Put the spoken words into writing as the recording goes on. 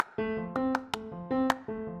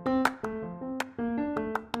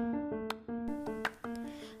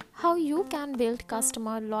how you can build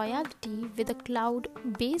customer loyalty with a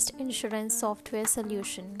cloud-based insurance software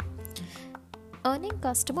solution. Earning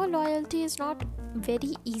customer loyalty is not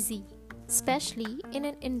very easy, especially in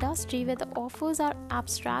an industry where the offers are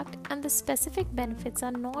abstract and the specific benefits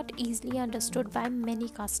are not easily understood by many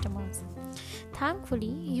customers.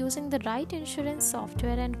 Thankfully, using the right insurance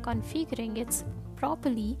software and configuring it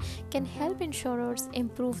properly can help insurers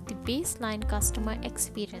improve the baseline customer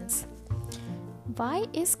experience. Why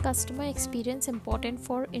is customer experience important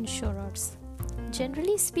for insurers?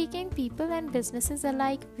 Generally speaking, people and businesses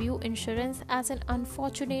alike view insurance as an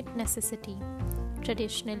unfortunate necessity.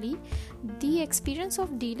 Traditionally, the experience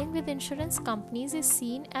of dealing with insurance companies is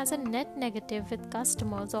seen as a net negative, with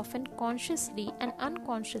customers often consciously and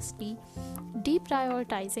unconsciously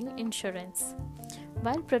deprioritizing insurance.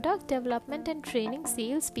 While product development and training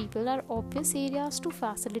salespeople are obvious areas to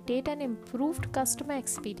facilitate an improved customer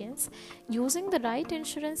experience, using the right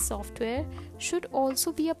insurance software should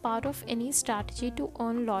also be a part of any strategy to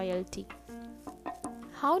earn loyalty.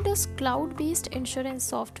 How does cloud-based insurance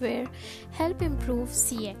software help improve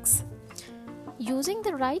CX? Using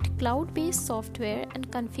the right cloud-based software and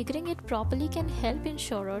configuring it properly can help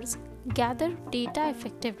insurers gather data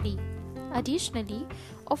effectively. Additionally,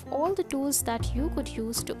 of all the tools that you could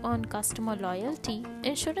use to earn customer loyalty,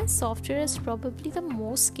 insurance software is probably the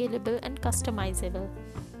most scalable and customizable.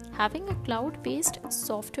 Having a cloud-based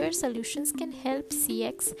software solutions can help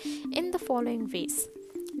CX in the following ways.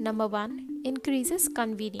 Number 1, increases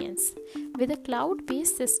convenience. With a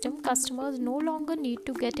cloud-based system, customers no longer need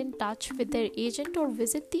to get in touch with their agent or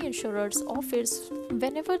visit the insurer's office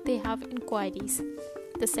whenever they have inquiries.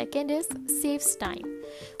 The second is saves time.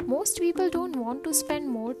 Most people don't want to spend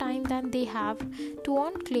more time than they have to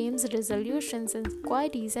on claims resolutions,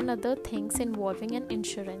 inquiries, and other things involving an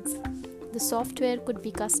insurance. The software could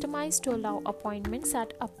be customized to allow appointments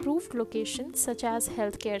at approved locations such as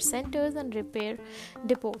healthcare centers and repair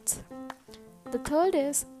depots. The third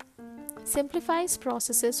is simplifies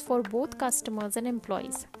processes for both customers and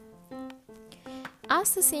employees.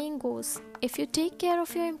 As the saying goes, if you take care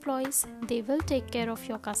of your employees, they will take care of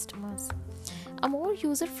your customers. A more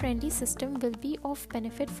user-friendly system will be of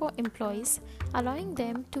benefit for employees, allowing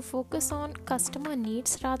them to focus on customer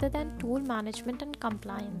needs rather than tool management and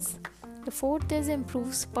compliance. The fourth is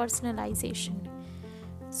improves personalization.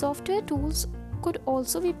 Software tools could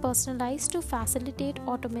also be personalized to facilitate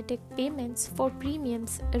automatic payments for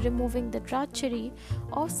premiums, removing the drudgery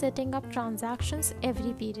of setting up transactions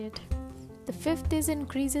every period. The fifth is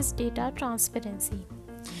increases data transparency.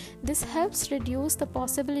 This helps reduce the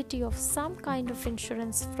possibility of some kind of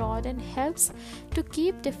insurance fraud and helps to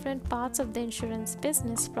keep different parts of the insurance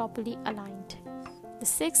business properly aligned. The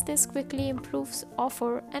sixth is quickly improves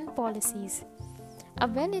offer and policies. A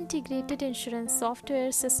well-integrated insurance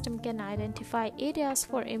software system can identify areas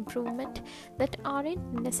for improvement that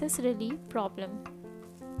aren't necessarily problem.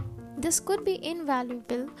 This could be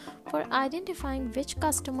invaluable for identifying which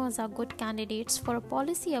customers are good candidates for a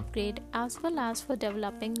policy upgrade as well as for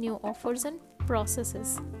developing new offers and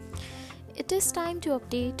processes. It is time to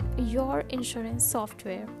update your insurance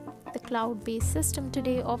software. The cloud-based system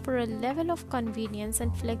today offers a level of convenience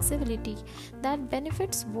and flexibility that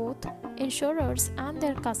benefits both insurers and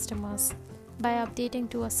their customers. By updating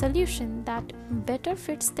to a solution that better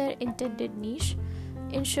fits their intended niche,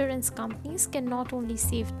 insurance companies can not only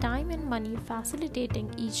save time and money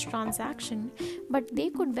facilitating each transaction, but they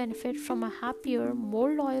could benefit from a happier,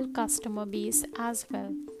 more loyal customer base as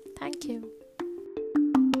well. Thank you.